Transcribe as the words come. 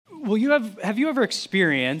Well, have you ever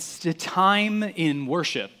experienced a time in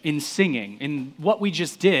worship, in singing, in what we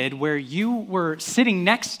just did, where you were sitting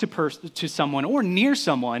next to someone or near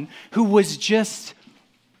someone who was just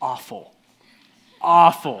awful,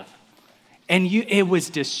 and it was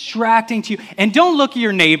distracting to you? And don't look at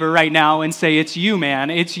your neighbor right now and say, "It's you, man.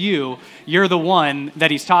 It's you. You're the one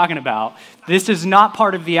that he's talking about." This is not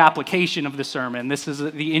part of the application of the sermon. This is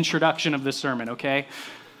the introduction of the sermon, okay?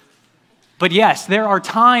 But yes, there are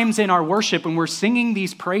times in our worship when we're singing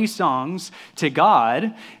these praise songs to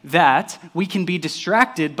God that we can be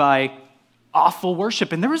distracted by awful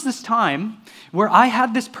worship. And there was this time where I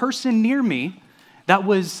had this person near me that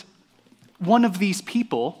was one of these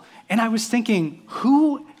people, and I was thinking,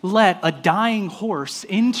 who let a dying horse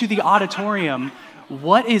into the auditorium?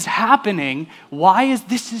 What is happening? Why is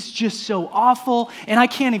this just so awful? And I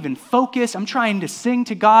can't even focus. I'm trying to sing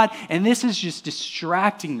to God, and this is just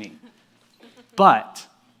distracting me. But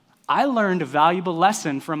I learned a valuable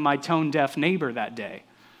lesson from my tone-deaf neighbor that day.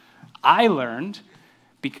 I learned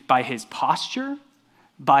by his posture,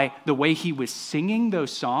 by the way he was singing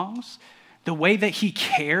those songs, the way that he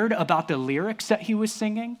cared about the lyrics that he was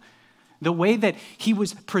singing, the way that he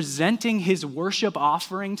was presenting his worship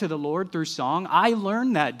offering to the Lord through song. I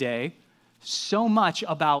learned that day so much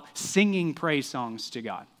about singing praise songs to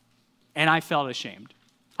God. And I felt ashamed.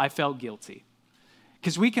 I felt guilty.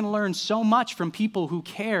 Because we can learn so much from people who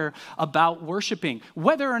care about worshiping,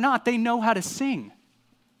 whether or not they know how to sing.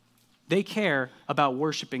 They care about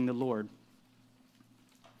worshiping the Lord.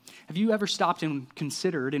 Have you ever stopped and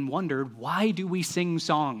considered and wondered, why do we sing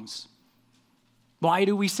songs? Why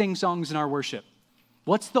do we sing songs in our worship?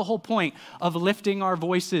 What's the whole point of lifting our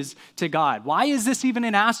voices to God? Why is this even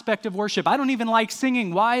an aspect of worship? I don't even like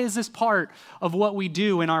singing. Why is this part of what we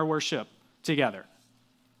do in our worship together?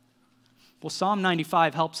 Well, Psalm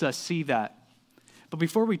 95 helps us see that. But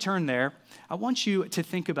before we turn there, I want you to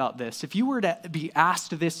think about this. If you were to be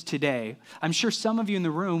asked this today, I'm sure some of you in the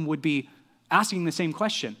room would be asking the same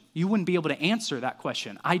question. You wouldn't be able to answer that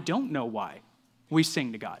question. I don't know why we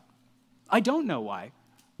sing to God. I don't know why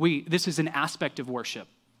this is an aspect of worship.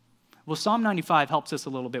 Well, Psalm 95 helps us a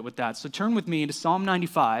little bit with that. So turn with me to Psalm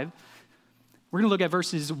 95. We're going to look at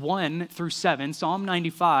verses 1 through 7. Psalm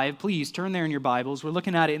 95, please turn there in your Bibles. We're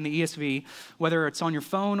looking at it in the ESV, whether it's on your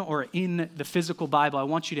phone or in the physical Bible. I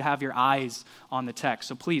want you to have your eyes on the text.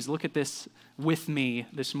 So please look at this with me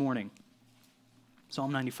this morning.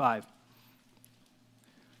 Psalm 95.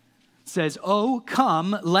 It says, "Oh,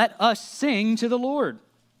 come, let us sing to the Lord.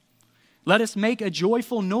 Let us make a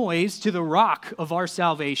joyful noise to the rock of our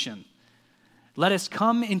salvation. Let us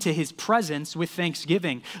come into his presence with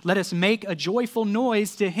thanksgiving. Let us make a joyful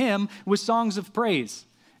noise to him with songs of praise."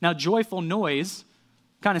 Now, joyful noise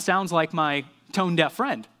kind of sounds like my tone-deaf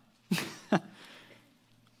friend.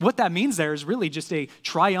 What that means there is really just a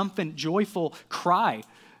triumphant, joyful cry,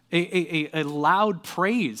 a loud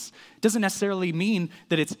praise. It doesn't necessarily mean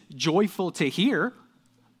that it's joyful to hear,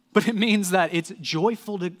 but it means that it's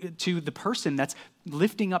joyful to the person that's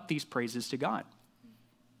lifting up these praises to God.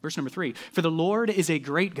 Verse number 3, "For the Lord is a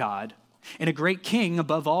great God and a great King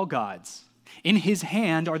above all gods. In his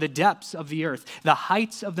hand are the depths of the earth. The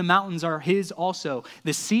heights of the mountains are his also.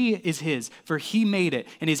 The sea is his, for he made it,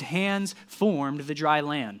 and his hands formed the dry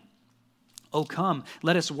land. Oh, come,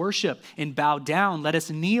 let us worship and bow down. Let us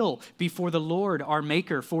kneel before the Lord our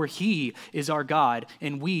Maker, for he is our God,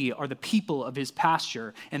 and we are the people of his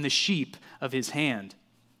pasture and the sheep of his hand."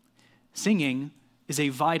 Singing is a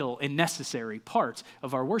vital and necessary part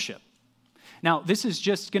of our worship. Now, this is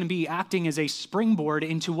just going to be acting as a springboard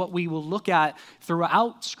into what we will look at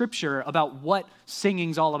throughout Scripture about what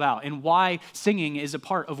singing's all about and why singing is a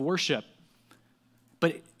part of worship.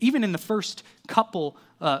 But even in the first couple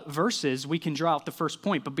verses, we can draw out the first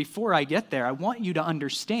point. But before I get there, I want you to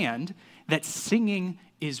understand that singing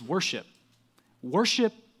is worship.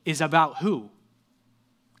 Worship is about who?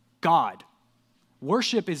 God.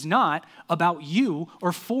 Worship is not about you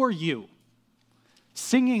or for you.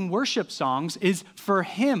 Singing worship songs is for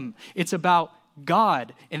him. It's about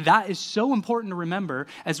God. And that is so important to remember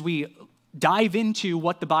as we dive into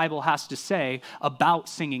what the Bible has to say about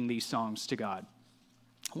singing these songs to God.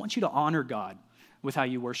 I want you to honor God with how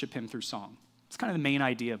you worship him through song. It's kind of the main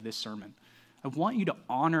idea of this sermon. I want you to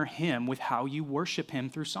honor him with how you worship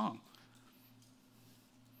him through song.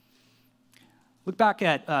 Look back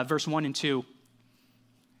at verse 1 and 2.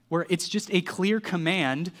 Where it's just a clear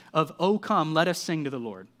command of, "Oh, come, let us sing to the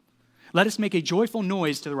Lord. Let us make a joyful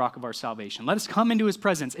noise to the rock of our salvation. Let us come into his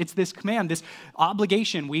presence." It's this command, this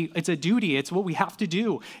obligation. It's a duty. It's what we have to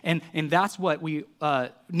do. And that's what we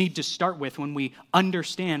need to start with when we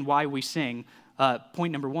understand why we sing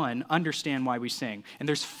point number one, understand why we sing. And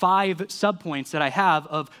there's 5 subpoints that I have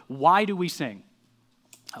of why do we sing.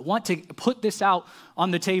 I want to put this out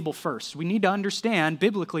on the table first. We need to understand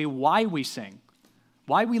biblically why we sing,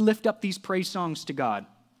 why we lift up these praise songs to God.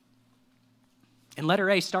 And letter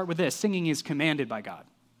A, start with this. Singing is commanded by God.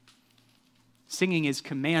 Singing is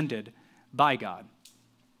commanded by God.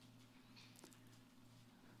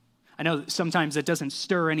 I know that sometimes that doesn't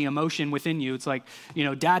stir any emotion within you. It's like,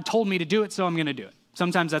 Dad told me to do it, so I'm going to do it.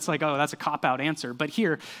 Sometimes that's like, oh, that's a cop-out answer. But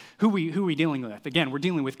here, who are we dealing with? Again, we're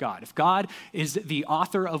dealing with God. If God is the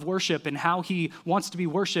author of worship and how he wants to be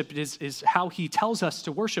worshiped is how he tells us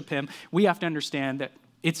to worship him, we have to understand that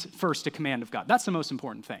it's first a command of God. That's the most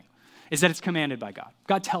important thing, is that it's commanded by God.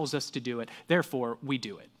 God tells us to do it, therefore we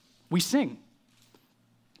do it. We sing.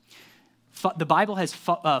 The Bible has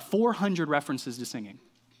 400 references to singing.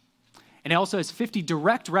 And it also has 50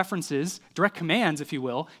 direct references, direct commands, if you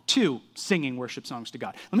will, to singing worship songs to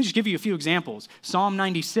God. Let me just give you a few examples. Psalm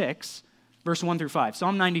 96, verse 1 through 5.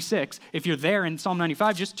 Psalm 96, if you're there in Psalm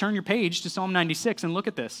 95, just turn your page to Psalm 96 and look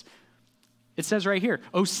at this. It says right here,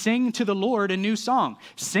 "Oh, sing to the Lord a new song.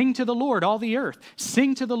 Sing to the Lord, all the earth.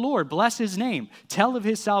 Sing to the Lord, bless his name. Tell of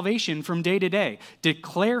his salvation from day to day.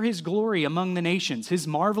 Declare his glory among the nations, his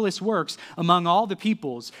marvelous works among all the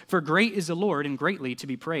peoples. For great is the Lord and greatly to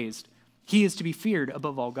be praised. He is to be feared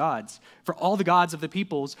above all gods. For all the gods of the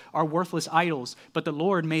peoples are worthless idols, but the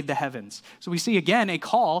Lord made the heavens." So we see again a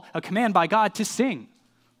call, a command by God to sing.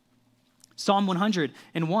 Psalm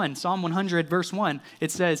 101, Psalm 100, verse 1,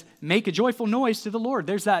 it says, "Make a joyful noise to the Lord."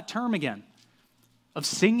 There's that term again of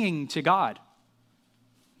singing to God.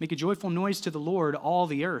 Make a joyful noise to the Lord, all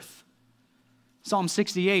the earth. Psalm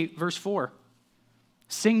 68, verse 4.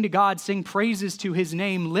 "Sing to God, sing praises to his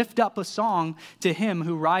name. Lift up a song to him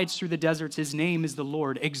who rides through the deserts. His name is the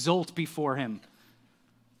Lord. Exult before him."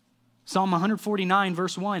 Psalm 149,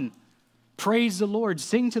 verse 1. "Praise the Lord.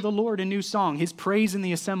 Sing to the Lord a new song. His praise in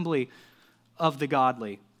the assembly of the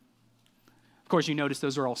godly." Of course, you notice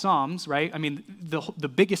those are all Psalms, right? I mean, the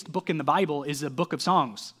biggest book in the Bible is a book of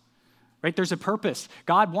songs, right? There's a purpose.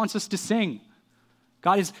 God wants us to sing.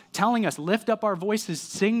 God is telling us, lift up our voices,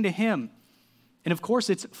 sing to him. And of course,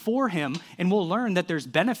 it's for him, and we'll learn that there's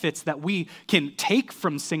benefits that we can take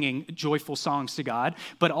from singing joyful songs to God,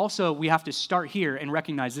 but also we have to start here and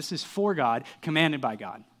recognize this is for God, commanded by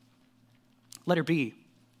God. Letter B,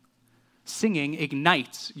 singing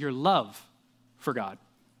ignites your love for God.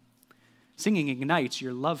 Singing ignites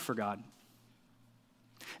your love for God.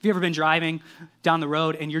 Have you ever been driving down the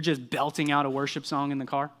road and you're just belting out a worship song in the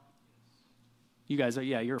car? You guys are,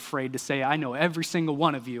 you're afraid to say, I know every single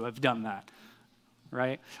one of you have done that.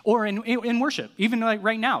 Right? Or in worship, even like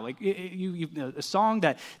right now, like you a song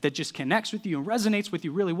that just connects with you and resonates with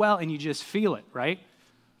you really well, and you just feel it, right?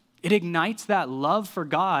 It ignites that love for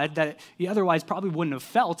God that you otherwise probably wouldn't have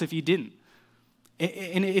felt if you didn't.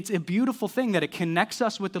 And it's a beautiful thing that it connects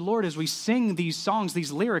us with the Lord as we sing these songs,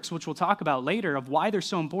 these lyrics, which we'll talk about later, of why they're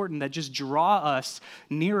so important, that just draw us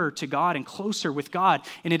nearer to God and closer with God,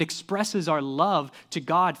 and it expresses our love to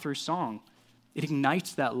God through song. It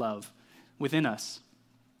ignites that love within us.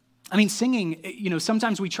 I mean, singing,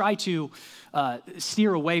 sometimes we try to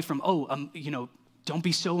steer away from, don't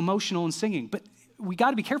be so emotional in singing. But we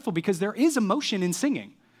got to be careful because there is emotion in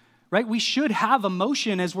singing, right? We should have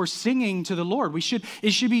emotion as we're singing to the Lord.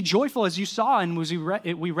 It should be joyful, as you saw and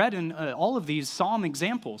we read in all of these psalm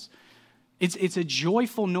examples. It's a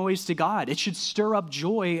joyful noise to God. It should stir up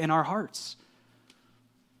joy in our hearts.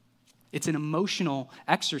 It's an emotional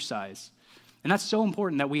exercise. And that's so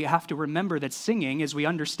important that we have to remember that singing, as we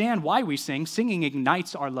understand why we sing, singing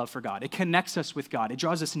ignites our love for God. It connects us with God. It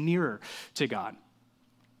draws us nearer to God.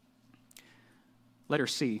 Letter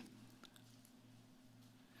C.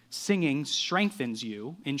 Singing strengthens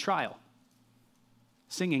you in trial.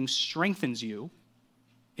 Singing strengthens you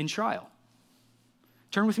in trial.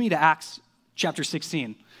 Turn with me to Acts chapter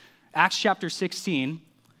 16. Acts chapter 16,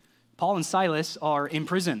 Paul and Silas are in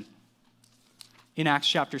prison in Acts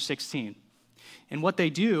chapter 16. And what they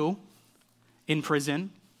do in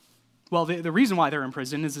prison, well, the reason why they're in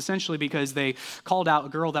prison is essentially because they called out a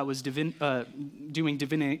girl that was doing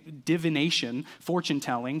divination, fortune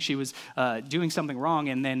telling. She was doing something wrong,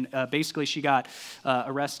 and then basically she got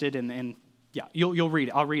arrested. And you'll read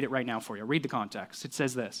it. I'll read it right now for you. Read the context. It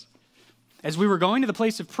says this: "As we were going to the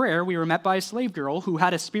place of prayer, we were met by a slave girl who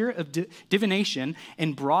had a spirit of divination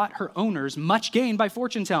and brought her owners much gain by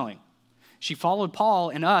fortune telling. She followed Paul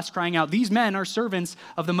and us, crying out, 'These men are servants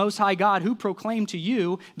of the Most High God who proclaim to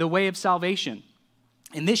you the way of salvation.'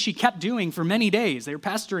 And this she kept doing for many days." They were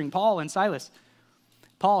pestering Paul and Silas.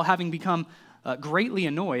 Paul, having become greatly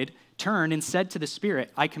annoyed, turned and said to the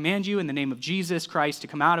spirit, I command you in the name of Jesus Christ to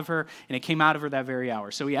come out of her, and it came out of her that very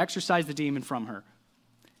hour. So he exorcised the demon from her.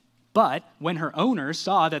 But when her owners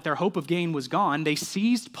saw that their hope of gain was gone, they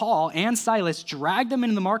seized Paul and Silas, dragged them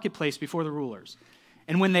into the marketplace before the rulers.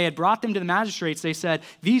 And when they had brought them to the magistrates, they said,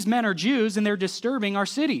 these men are Jews and they're disturbing our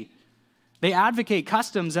city. They advocate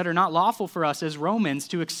customs that are not lawful for us as Romans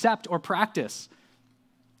to accept or practice.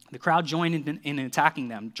 The crowd joined in attacking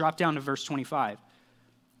them. Drop down to verse 25.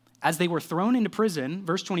 As they were thrown into prison,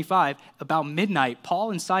 verse 25, about midnight,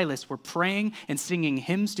 Paul and Silas were praying and singing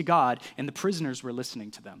hymns to God, and the prisoners were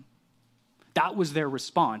listening to them. That was their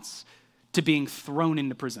response to being thrown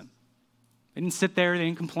into prison. They didn't sit there, they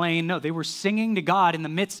didn't complain. No, they were singing to God in the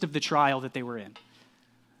midst of the trial that they were in.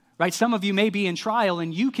 Right? Some of you may be in trial,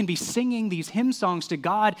 and you can be singing these hymn songs to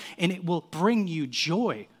God, and it will bring you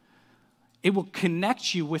joy. It will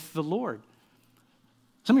connect you with the Lord.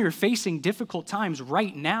 Some of you are facing difficult times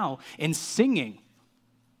right now, and singing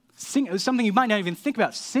something you might not even think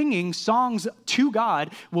about. Singing songs to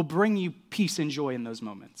God will bring you peace and joy in those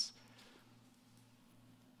moments.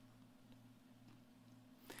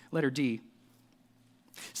 Letter D,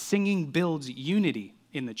 singing builds unity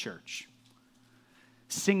in the church.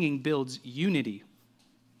 Singing builds unity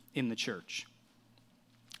in the church.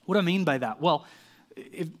 What do I mean by that? Well,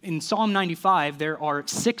 in Psalm 95, there are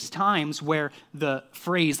 6 times where the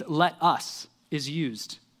phrase let us is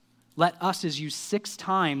used. Let us is used 6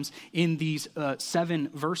 times in these 7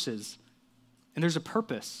 verses. And there's a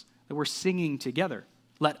purpose that we're singing together.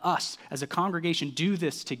 Let us, as a congregation, do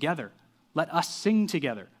this together. Let us sing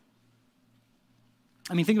together.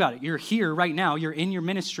 I mean, think about it. You're here right now. You're in your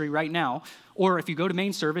ministry right now. Or if you go to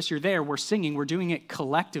main service, you're there. We're singing. We're doing it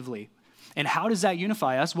collectively. And how does that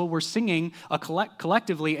unify us? Well, we're singing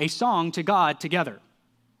collectively a song to God together,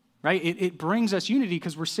 right? It brings us unity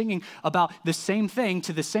because we're singing about the same thing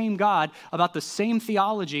to the same God, about the same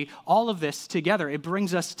theology, all of this together. It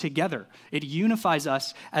brings us together. It unifies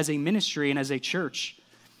us as a ministry and as a church.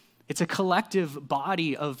 It's a collective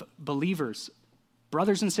body of believers,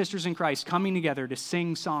 brothers and sisters in Christ, coming together to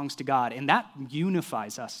sing songs to God, and that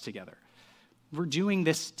unifies us together. We're doing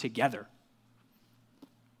this together.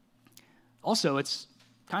 Also, it's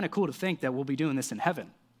kind of cool to think that we'll be doing this in heaven.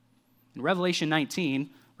 In Revelation 19,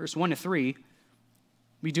 verse 1 to 3, we'll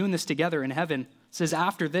be doing this together in heaven. It says,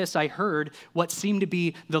 after this I heard what seemed to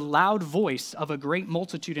be the loud voice of a great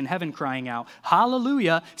multitude in heaven crying out,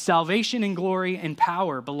 hallelujah, salvation and glory and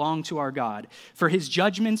power belong to our God. For his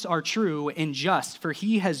judgments are true and just, for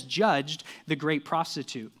he has judged the great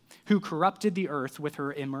prostitute, who corrupted the earth with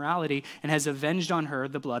her immorality and has avenged on her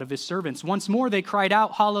the blood of his servants. Once more they cried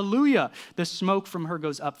out, hallelujah, the smoke from her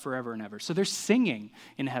goes up forever and ever. So they're singing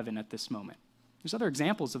in heaven at this moment. There's other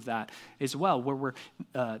examples of that as well, where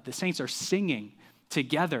the saints are singing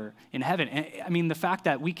together in heaven. And, I mean, the fact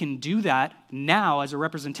that we can do that now as a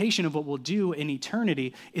representation of what we'll do in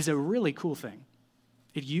eternity is a really cool thing.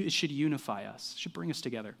 It should unify us, it should bring us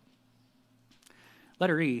together.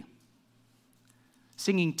 Letter E,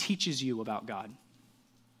 singing teaches you about God.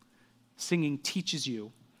 Singing teaches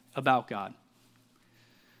you about God.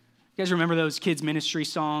 You guys remember those kids' ministry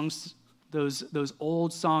songs? Those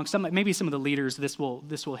old songs? Maybe some of the leaders, this will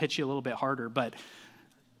hit you a little bit harder, but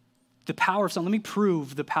the power of song, let me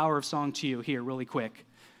prove the power of song to you here really quick.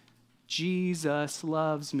 Jesus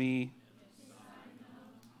loves me.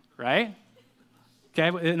 Right?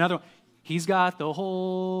 Okay, another one. He's got the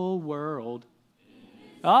whole world.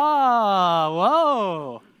 Oh,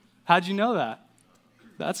 whoa. How'd you know that?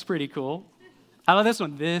 That's pretty cool. How about this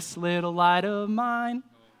one? This little light of mine.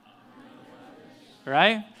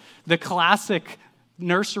 Right? The classic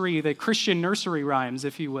nursery, the Christian nursery rhymes,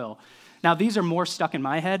 if you will. Now, these are more stuck in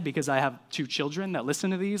my head because I have 2 children that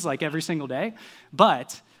listen to these like every single day.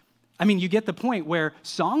 But, I mean, you get the point where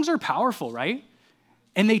songs are powerful, right?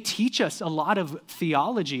 And they teach us a lot of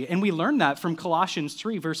theology. And we learn that from Colossians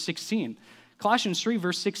 3, verse 16. Colossians 3,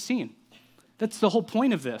 verse 16. That's the whole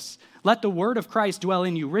point of this. Let the word of Christ dwell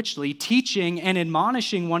in you richly, teaching and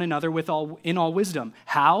admonishing one another in all wisdom.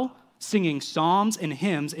 How? Singing psalms and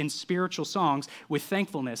hymns and spiritual songs with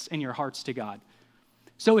thankfulness in your hearts to God.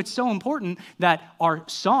 So it's so important that our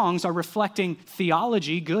songs are reflecting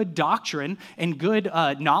theology, good doctrine, and good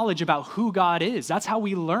knowledge about who God is. That's how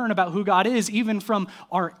we learn about who God is, even from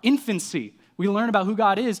our infancy. We learn about who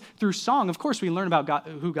God is through song. Of course, we learn about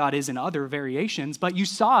who God is in other variations, but you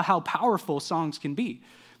saw how powerful songs can be.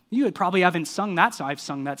 You probably haven't sung that song. I've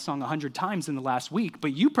sung that song 100 times in the last week,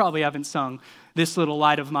 but you probably haven't sung This Little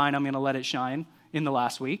Light of Mine, I'm Going to Let It Shine in the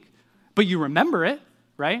last week. But you remember it,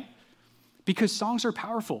 right? Because songs are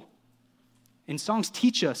powerful, and songs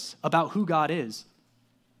teach us about who God is.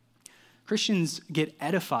 Christians get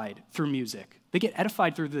edified through music. They get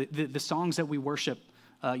edified through the songs that we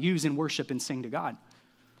use in worship and sing to God.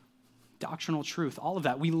 Doctrinal truth, all of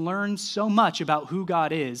that. We learn so much about who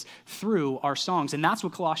God is through our songs. And that's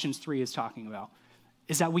what Colossians 3 is talking about,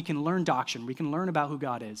 is that we can learn doctrine. We can learn about who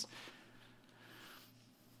God is.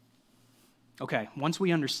 Okay, once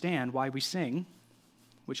we understand why we sing,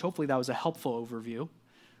 which hopefully that was a helpful overview,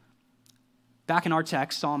 back in our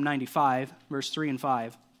text, Psalm 95, verse 3 and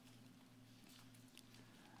 5.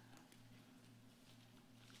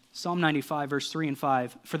 Psalm 95, verse 3 and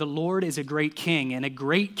 5. For the Lord is a great king, and a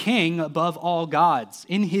great king above all gods.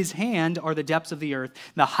 In his hand are the depths of the earth.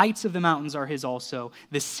 The heights of the mountains are his also.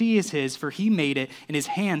 The sea is his, for he made it, and his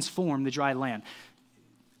hands formed the dry land.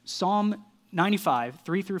 Psalm 95,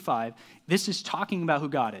 3 through 5, this is talking about who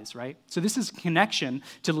God is, right? So this is connection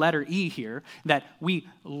to letter E here, that we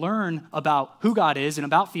learn about who God is and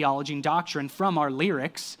about theology and doctrine from our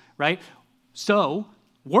lyrics, right? So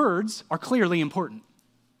words are clearly important.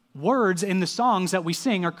 Words in the songs that we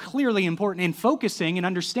sing are clearly important, and focusing and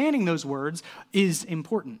understanding those words is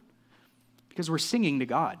important because we're singing to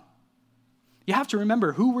God. You have to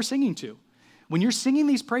remember who we're singing to. When you're singing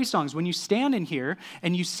these praise songs, when you stand in here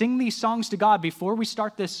and you sing these songs to God before we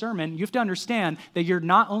start this sermon, you have to understand that you're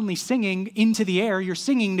not only singing into the air, you're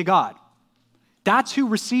singing to God. That's who's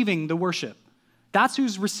receiving the worship. That's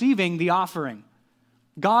who's receiving the offering.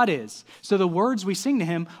 God is. So the words we sing to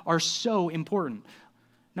him are so important.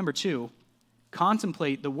 Number 2,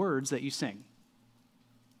 contemplate the words that you sing.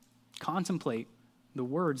 Contemplate the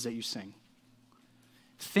words that you sing.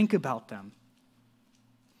 Think about them.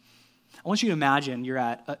 I want you to imagine you're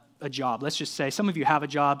at a job. Let's just say some of you have a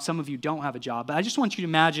job, some of you don't have a job, but I just want you to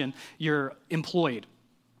imagine you're employed.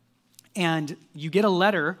 And you get a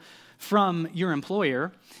letter from your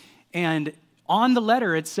employer, and on the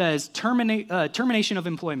letter it says termination of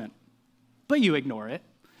employment. But you ignore it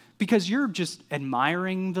because you're just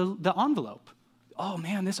admiring the envelope. Oh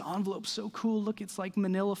man, this envelope's so cool. Look, it's like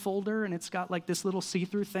manila folder, and it's got like this little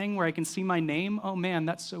see-through thing where I can see my name. Oh man,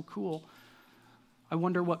 that's so cool. I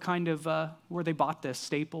wonder what kind of, where they bought this,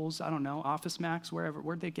 Staples, I don't know, Office Max,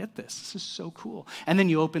 where'd they get this? This is so cool. And then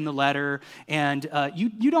you open the letter, and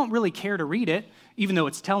you don't really care to read it, even though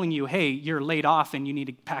it's telling you, hey, you're laid off and you need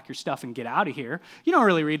to pack your stuff and get out of here. You don't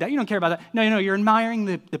really read that. You don't care about that. No, you're admiring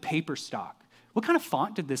the paper stock. What kind of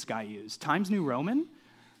font did this guy use? Times New Roman?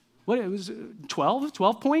 What, it was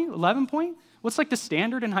 12 point, 11 point? What's like the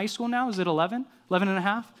standard in high school now? Is it 11? 11 and a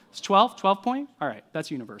half? It's 12 point? All right, that's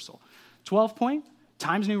universal. 12 point?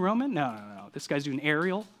 Times New Roman? No. This guy's doing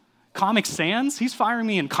Arial. Comic Sans? He's firing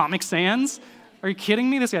me in Comic Sans? Are you kidding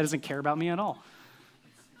me? This guy doesn't care about me at all.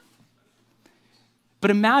 But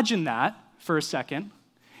imagine that for a second.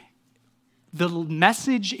 The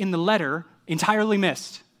message in the letter entirely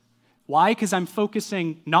missed. Why? Because I'm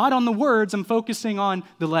focusing not on the words, I'm focusing on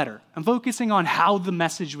the letter. I'm focusing on how the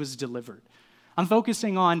message was delivered. I'm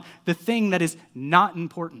focusing on the thing that is not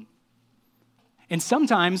important. And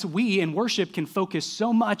sometimes we in worship can focus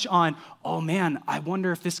so much on, oh man, I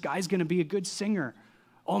wonder if this guy's going to be a good singer.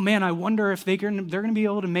 Oh man, I wonder if they're going to be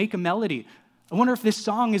able to make a melody. I wonder if this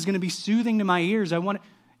song is going to be soothing to my ears.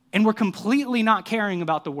 And we're completely not caring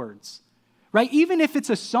about the words, right? Even if it's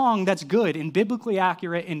a song that's good and biblically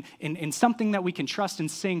accurate and something that we can trust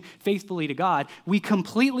and sing faithfully to God, we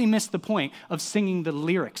completely miss the point of singing the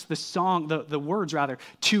lyrics, the song, the words rather,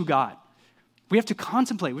 to God. We have to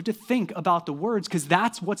contemplate. We have to think about the words because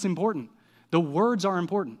that's what's important. The words are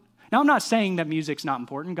important. Now, I'm not saying that music's not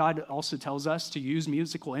important. God also tells us to use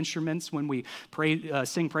musical instruments when we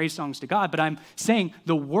sing praise songs to God, but I'm saying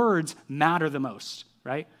the words matter the most,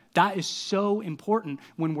 right? That is so important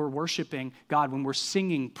when we're worshiping God, when we're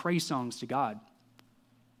singing praise songs to God.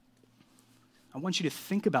 I want you to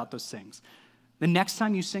think about those things. The next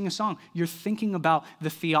time you sing a song, you're thinking about the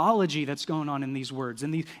theology that's going on in these words.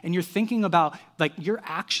 And you're thinking about, like, you're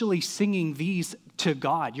actually singing these to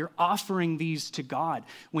God. You're offering these to God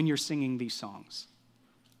when you're singing these songs.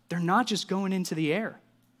 They're not just going into the air.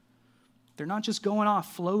 They're not just going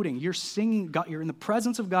off floating. You're singing God. You're in the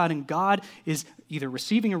presence of God, and God is either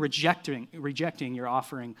receiving or rejecting your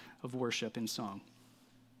offering of worship in song.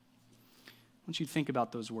 I want you to think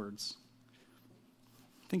about those words.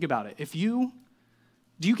 Think about it.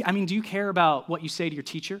 Do you care about what you say to your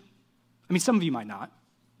teacher? I mean, some of you might not,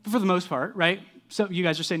 but for the most part, right? So you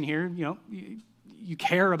guys are sitting here, you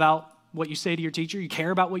care about what you say to your teacher. You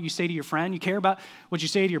care about what you say to your friend. You care about what you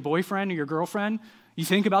say to your boyfriend or your girlfriend. You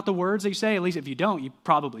think about the words that you say. At least if you don't, you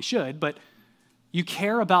probably should. But you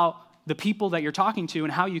care about the people that you're talking to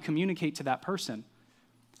and how you communicate to that person.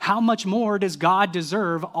 How much more does God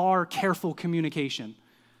deserve our careful communication?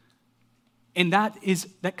 And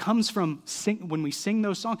that comes from when we sing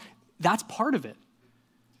those songs. That's part of it.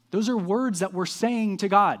 Those are words that we're saying to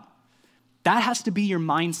God. That has to be your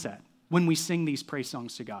mindset when we sing these praise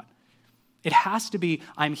songs to God. It has to be,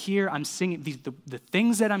 I'm here, I'm singing. The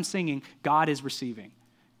things that I'm singing, God is receiving.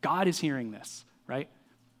 God is hearing this, right?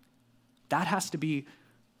 That has to be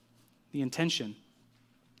the intention.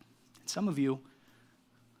 And some of you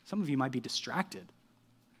might be distracted,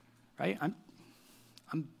 right?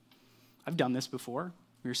 I've done this before.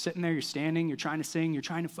 You're sitting there, you're standing, you're trying to sing, you're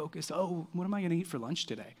trying to focus. Oh, what am I going to eat for lunch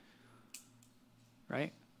today?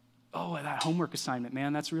 Right? Oh, that homework assignment,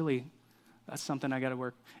 man, that's something I got to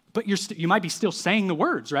work. But you might be still saying the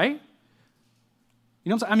words, right? You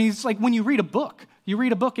know what I'm saying? I mean, it's like when you read a book. You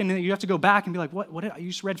read a book and you have to go back and be like, what you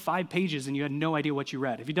just read 5 pages and you had no idea what you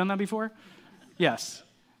read. Have you done that before? Yes.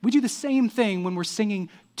 We do the same thing when we're singing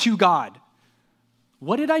to God.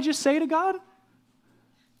 What did I just say to God?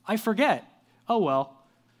 I forget. Oh, well.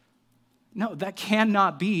 No, that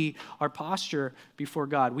cannot be our posture before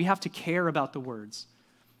God. We have to care about the words.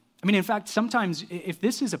 I mean, in fact, sometimes if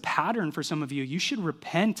this is a pattern for some of you, you should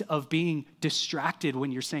repent of being distracted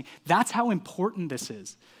when you're saying. That's how important this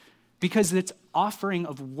is. Because it's offering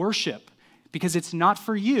of worship. Because it's not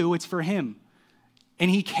for you, it's for him. And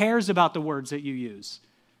he cares about the words that you use.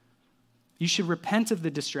 You should repent of the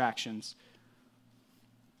distractions.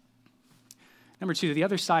 Number 2, the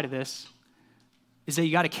other side of this is that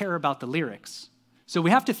you got to care about the lyrics. So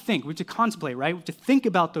we have to think, we have to contemplate, right? We have to think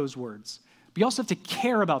about those words. But you also have to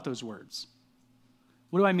care about those words.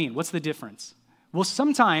 What do I mean? What's the difference? Well,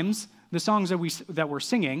 sometimes the songs that we're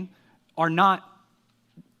singing are not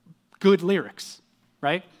good lyrics,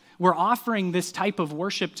 right? We're offering this type of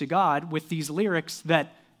worship to God with these lyrics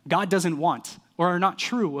that God doesn't want or are not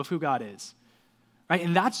true of who God is, right?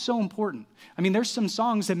 And that's so important. I mean, there's some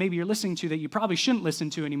songs that maybe you're listening to that you probably shouldn't listen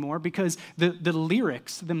to anymore because the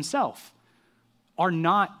lyrics themselves are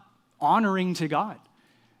not honoring to God.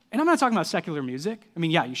 And I'm not talking about secular music. I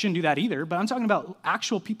mean, yeah, you shouldn't do that either, but I'm talking about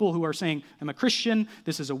actual people who are saying, I'm a Christian,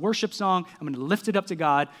 this is a worship song, I'm going to lift it up to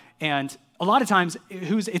God, and a lot of times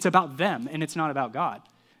it's about them and it's not about God.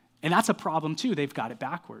 And that's a problem too. They've got it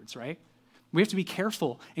backwards, right? We have to be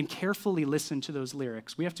careful and carefully listen to those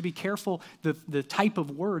lyrics. We have to be careful the type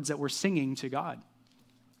of words that we're singing to God.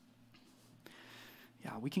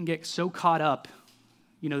 Yeah, we can get so caught up,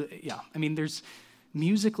 I mean, there's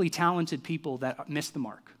musically talented people that miss the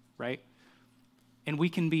mark, right? And we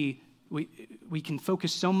can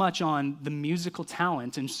focus so much on the musical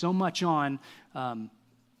talent and so much on,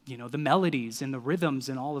 the melodies and the rhythms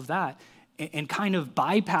and all of that, and kind of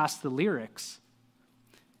bypass the lyrics.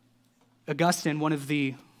 Augustine, one of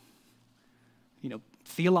the,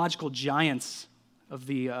 theological giants of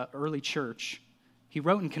the early church, he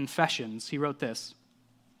wrote in Confessions, he wrote this.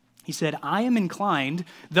 He said, I am inclined,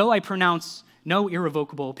 though I pronounce no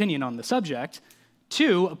irrevocable opinion on the subject,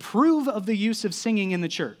 to approve of the use of singing in the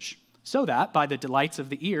church, so that by the delights of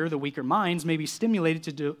the ear, the weaker minds may be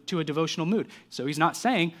stimulated to a devotional mood. So he's not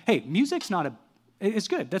saying, hey, music's it's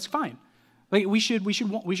good, that's fine. Like we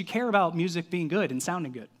should care about music being good and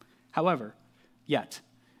sounding good. However, yet,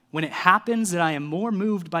 when it happens that I am more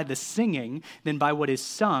moved by the singing than by what is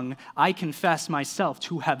sung, I confess myself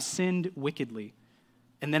to have sinned wickedly,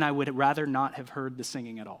 and then I would rather not have heard the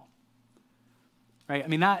singing at all. Right? I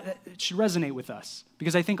mean, that should resonate with us,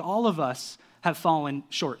 because I think all of us have fallen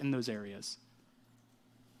short in those areas.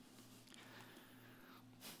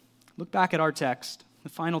 Look back at our text, the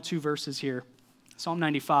final 2 verses here, Psalm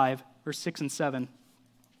 95, verse 6 and 7.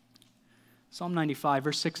 Psalm 95,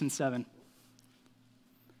 verse 6 and 7.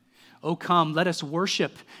 O come, let us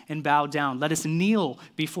worship and bow down. Let us kneel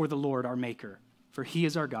before the Lord our Maker, for he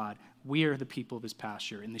is our God. We are the people of his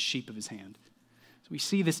pasture and the sheep of his hand. So we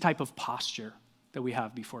see this type of posture that we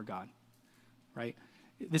have before God, right?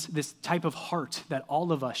 This type of heart that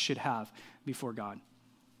all of us should have before God.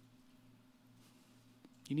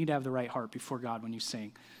 You need to have the right heart before God when you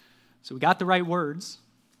sing. So we got the right words,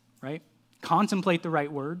 right? Contemplate the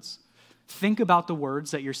right words. Think about the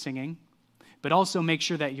words that you're singing, but also make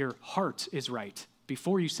sure that your heart is right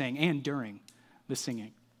before you sing and during the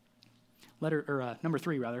singing. Number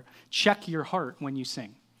 3, check your heart when you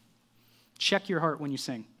sing. Check your heart when you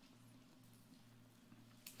sing.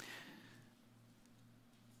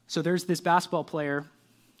 So there's this basketball player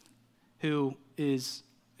who is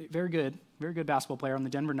very good basketball player on the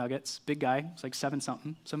Denver Nuggets. Big guy, he's like 7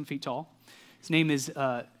 feet tall. His name is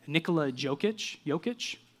Nikola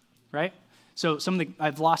Jokic, right? So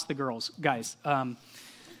I've lost the girls, guys.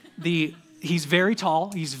 He's very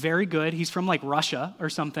tall, he's very good. He's from like Russia or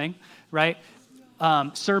something, right?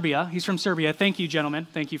 Serbia, he's from Serbia. Thank you, gentlemen.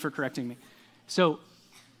 Thank you for correcting me. So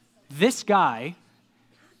this guy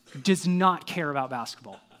does not care about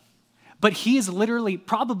basketball. But he is literally,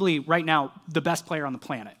 probably right now, the best player on the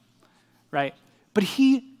planet, right? But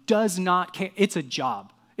he does not care. It's a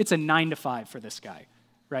job. It's a 9 to 5 for this guy,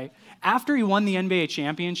 right? After he won the NBA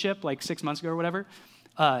championship, like 6 months ago or whatever,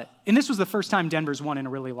 and this was the first time Denver's won in a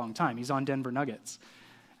really long time. He's on Denver Nuggets.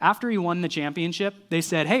 After he won the championship, they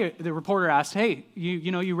said, hey, the reporter asked, hey,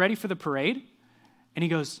 you ready for the parade? And he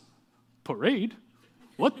goes, parade?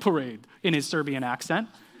 What parade? In his Serbian accent.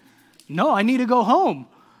 No, I need to go home.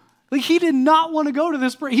 Like, he did not want to go to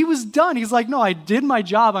this parade. He was done. He's like, no, I did my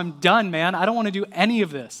job. I'm done, man. I don't want to do any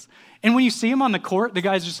of this. And when you see him on the court, the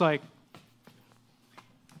guy's just like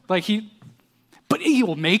but he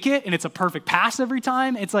will make it, and it's a perfect pass every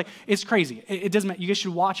time. It's like, it's crazy. It doesn't matter. You guys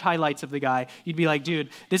should watch highlights of the guy. You'd be like, dude,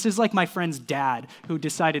 this is like my friend's dad who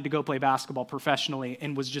decided to go play basketball professionally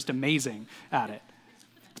and was just amazing at it.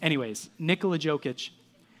 Anyways, Nikola Jokic.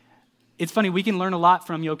 It's funny, we can learn a lot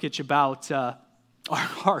from Jokic about our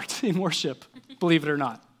heart in worship, believe it or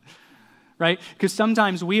not, right? Because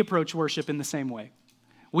sometimes we approach worship in the same way.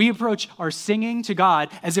 We approach our singing to God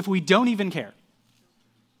as if we don't even care,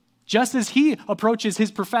 just as he approaches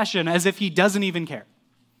his profession as if he doesn't even care.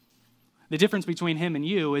 The difference between him and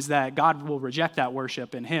you is that God will reject that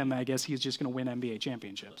worship, and him, I guess he's just going to win NBA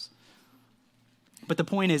championships. But the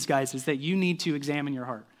point is, guys, is that you need to examine your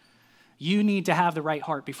heart. You need to have the right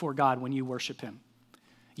heart before God when you worship him.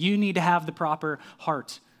 You need to have the proper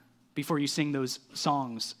heart before you sing those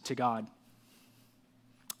songs to God.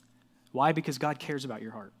 Why? Because God cares about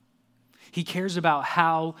your heart. He cares about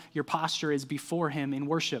how your posture is before him in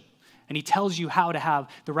worship. And he tells you how to have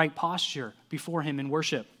the right posture before him in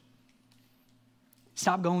worship.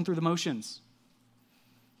 Stop going through the motions.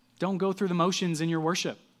 Don't go through the motions in your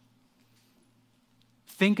worship.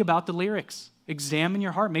 Think about the lyrics. Examine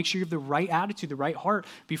your heart. Make sure you have the right attitude, the right heart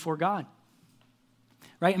before God.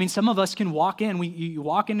 Right? I mean, some of us can walk in. You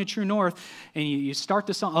walk into True North, and you start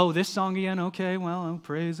the song. Oh, this song again? Okay, well, I'm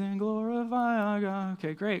praise and glorify our God.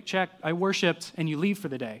 Okay, great, check. I worshiped, and you leave for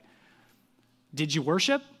the day. Did you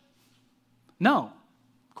worship? No,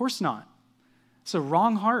 of course not. It's a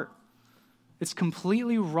wrong heart. It's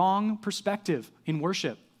completely wrong perspective in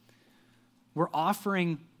worship. We're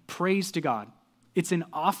offering praise to God. It's an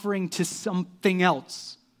offering to something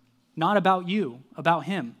else, not about you, about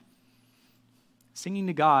him. Singing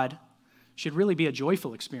to God should really be a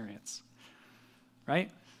joyful experience,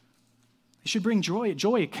 right? It should bring joy.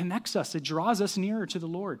 Joy connects us. It draws us nearer to the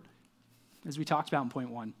Lord, as we talked about in point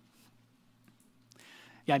 1.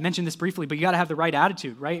 Yeah, I mentioned this briefly, but you got to have the right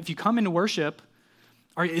attitude, right? If you come into worship,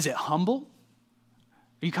 is it humble?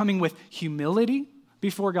 Are you coming with humility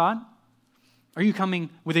before God? Are you coming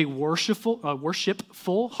with a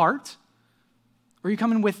worshipful heart? Or are you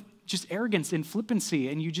coming with just arrogance and flippancy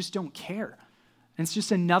and you just don't care? And it's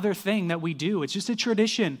just another thing that we do. It's just a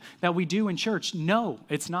tradition that we do in church. No,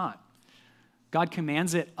 it's not. God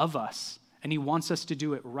commands it of us, and he wants us to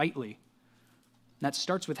do it rightly. And that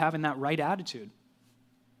starts with having that right attitude.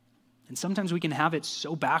 And sometimes we can have it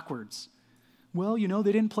so backwards. Well,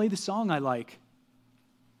 they didn't play the song I like.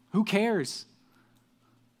 Who cares?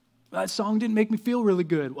 That song didn't make me feel really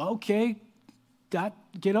good. Well, okay,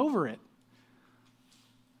 get over it.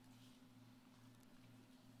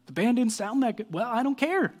 The band didn't sound that good. Well, I don't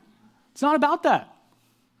care. It's not about that.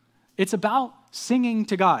 It's about singing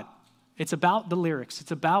to God. It's about the lyrics.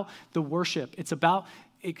 It's about the worship. It's about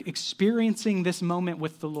experiencing this moment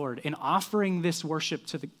with the Lord and offering this worship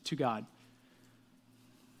to God.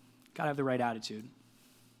 Got to have the right attitude.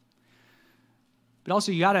 But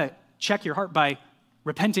also, you got to check your heart by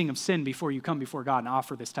repenting of sin before you come before God and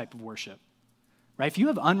offer this type of worship. Right? If you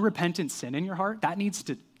have unrepentant sin in your heart, that needs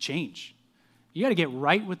to change. You got to get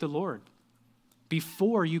right with the Lord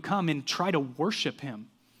before you come and try to worship him.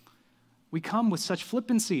 We come with such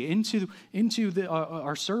flippancy into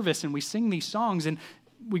our service, and we sing these songs, and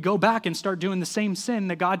we go back and start doing the same sin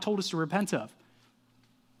that God told us to repent of.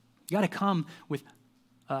 You got to come with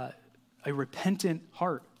a repentant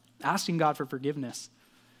heart, asking God for forgiveness.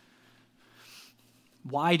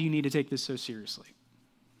 Why do you need to take this so seriously?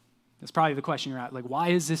 That's probably the question you're at. Like, why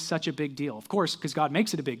is this such a big deal? Of course, because God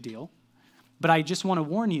makes it a big deal. But I just want to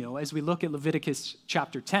warn you, as we look at Leviticus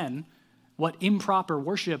chapter 10, what improper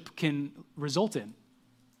worship can result in.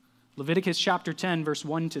 Leviticus chapter 10, verse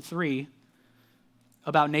 1 to 3,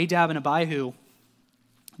 about Nadab and Abihu.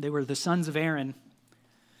 They were the sons of Aaron.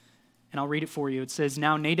 And I'll read it for you. It says,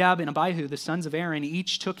 "Now Nadab and Abihu, the sons of Aaron,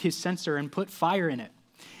 each took his censer and put fire in it.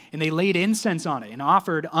 And they laid incense on it and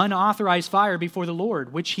offered unauthorized fire before the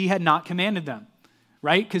Lord, which he had not commanded them."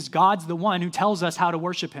 Right? Because God's the one who tells us how to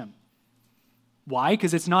worship him. Why?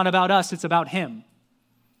 Because it's not about us, it's about him.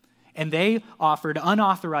 And they offered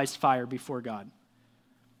unauthorized fire before God.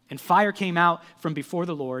 And fire came out from before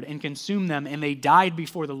the Lord and consumed them, and they died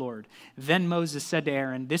before the Lord. Then Moses said to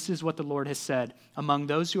Aaron, "This is what the Lord has said. Among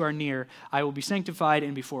those who are near, I will be sanctified,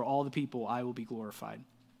 and before all the people, I will be glorified."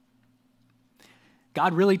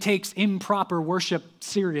 God really takes improper worship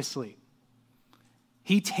seriously.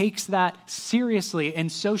 He takes that seriously,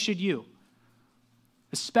 and so should you.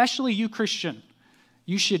 Especially you, Christian.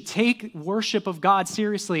 You should take worship of God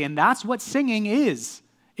seriously, and that's what singing is.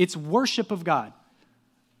 It's worship of God.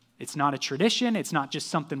 It's not a tradition. It's not just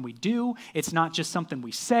something we do. It's not just something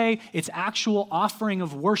we say. It's actual offering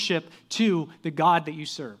of worship to the God that you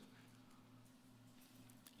serve.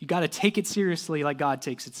 You got to take it seriously like God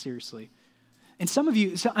takes it seriously. And some of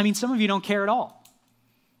you don't care at all.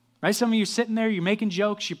 Right? Some of you are sitting there, you're making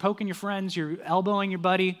jokes, you're poking your friends, you're elbowing your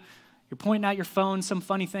buddy, you're pointing at your phone, some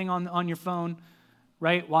funny thing on your phone,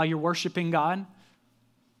 right, while you're worshiping God.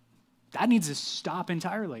 That needs to stop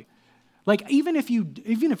entirely. Like, even if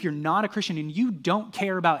you're not a Christian and you don't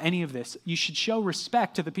care about any of this, you should show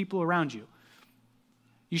respect to the people around you.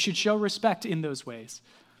 You should show respect in those ways.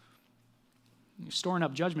 You're storing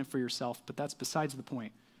up judgment for yourself, but that's besides the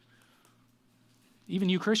point. Even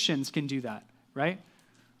you Christians can do that, right?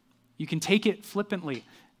 You can take it flippantly,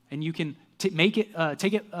 and you can take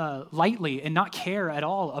it lightly and not care at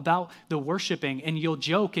all about the worshiping, and you'll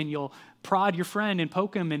joke and you'll prod your friend and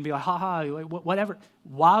poke him and be like, ha, whatever,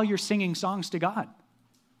 while you're singing songs to God.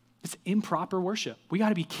 It's improper worship. We got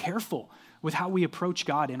to be careful with how we approach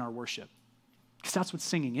God in our worship, because that's what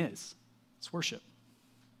singing is. It's worship.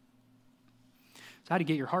 So how to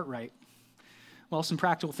get your heart right? Well, some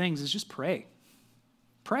practical things is just pray.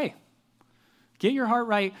 Pray. Get your heart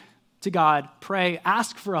right to God. Pray.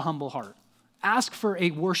 Ask for a humble heart. Ask for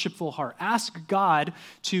a worshipful heart. Ask God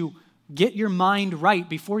to get your mind right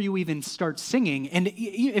before you even start singing. And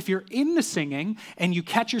if you're in the singing and you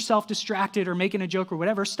catch yourself distracted or making a joke or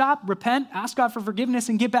whatever, stop, repent, ask God for forgiveness,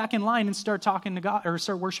 and get back in line and start talking to God or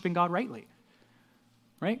start worshiping God rightly.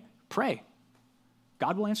 Right? Pray.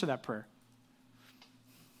 God will answer that prayer.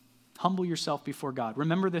 Humble yourself before God.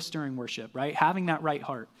 Remember this during worship, right? Having that right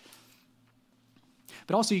heart.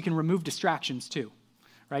 But also you can remove distractions too,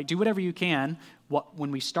 right? Do whatever you can when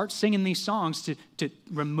we start singing these songs to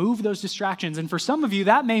remove those distractions. And for some of you,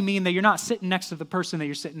 that may mean that you're not sitting next to the person that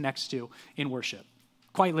you're sitting next to in worship,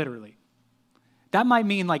 quite literally. That might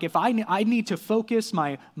mean, like, if I need to focus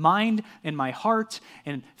my mind and my heart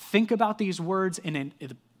and think about these words, and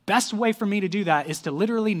the best way for me to do that is to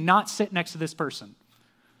literally not sit next to this person.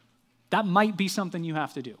 That might be something you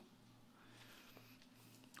have to do.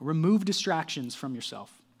 Remove distractions from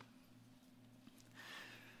yourself.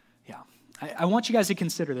 Yeah. I want you guys to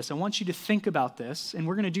consider this. I want you to think about this, and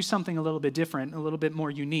we're going to do something a little bit different, a little bit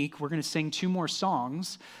more unique. We're going to sing 2 more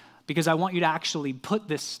songs because I want you to actually put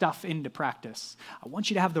this stuff into practice. I want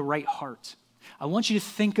you to have the right heart. I want you to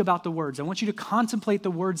think about the words. I want you to contemplate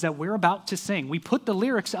the words that we're about to sing. We put the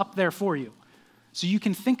lyrics up there for you so you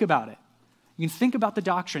can think about it. You can think about the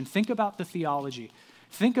doctrine, think about the theology,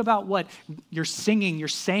 think about what you're singing, you're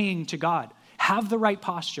saying to God. Have the right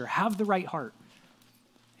posture, have the right heart,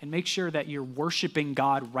 and make sure that you're worshiping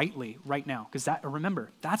God rightly right now. Because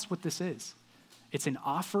remember, that's what this is. It's an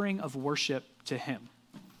offering of worship to him.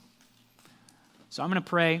 So I'm going to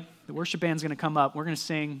pray. The worship band's going to come up. We're going to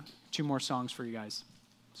sing 2 more songs for you guys.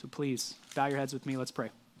 So please, bow your heads with me. Let's pray.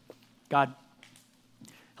 God,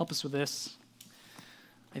 help us with this.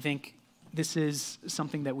 I think this is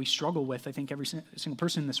something that we struggle with. I think every single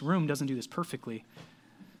person in this room doesn't do this perfectly.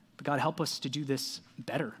 But God, help us to do this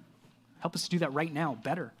better. Help us to do that right now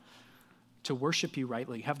better. To worship you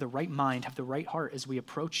rightly, have the right mind, have the right heart as we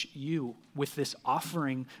approach you with this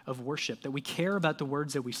offering of worship, that we care about the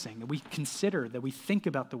words that we sing, that we consider, that we think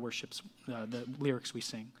about the lyrics we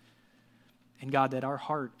sing. And God, that our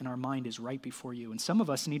heart and our mind is right before you. And some of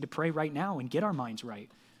us need to pray right now and get our minds right.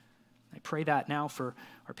 I pray that now for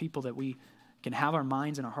our people, that we can have our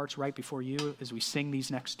minds and our hearts right before you as we sing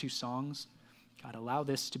these next 2 songs. God, allow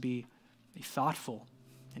this to be a thoughtful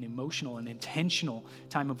and emotional and intentional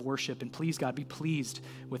time of worship. And please, God, be pleased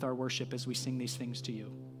with our worship as we sing these things to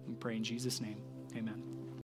you. We pray in Jesus' name.